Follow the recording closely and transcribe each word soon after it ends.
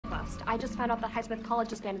I just found out that Highsmith College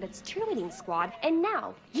disbanded its cheerleading squad, and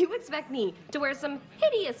now you expect me to wear some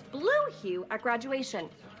hideous blue hue at graduation.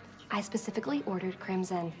 I specifically ordered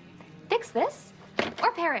crimson. Fix this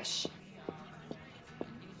or perish.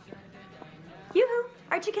 Yoo-hoo,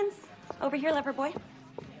 Archiekins. Over here, lover boy.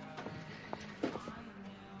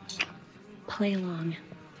 Play along.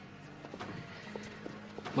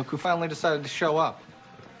 Look who finally decided to show up.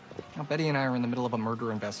 Now, Betty and I are in the middle of a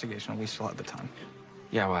murder investigation, and we still have the time.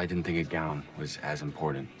 Yeah, well, I didn't think a gown was as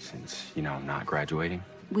important since, you know, I'm not graduating.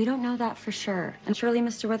 We don't know that for sure. And surely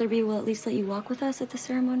Mr. Weatherby will at least let you walk with us at the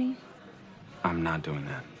ceremony? I'm not doing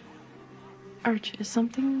that. Arch, is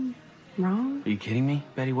something wrong? Are you kidding me?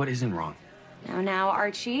 Betty, what isn't wrong? Now,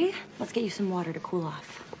 Archie, let's get you some water to cool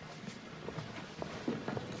off.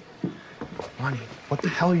 Lonnie, what the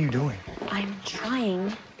hell are you doing? I'm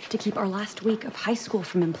trying to keep our last week of high school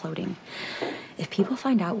from imploding. If people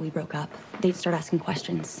find out we broke up, they'd start asking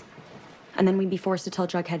questions. And then we'd be forced to tell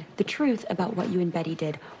Jughead the truth about what you and Betty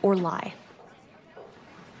did, or lie.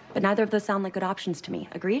 But neither of those sound like good options to me.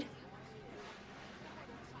 Agreed?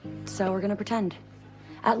 So we're gonna pretend.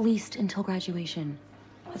 At least until graduation.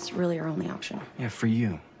 That's really our only option. Yeah, for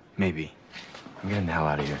you. Maybe. I'm getting the hell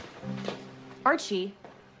out of here. Archie.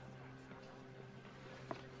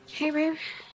 Hey, babe.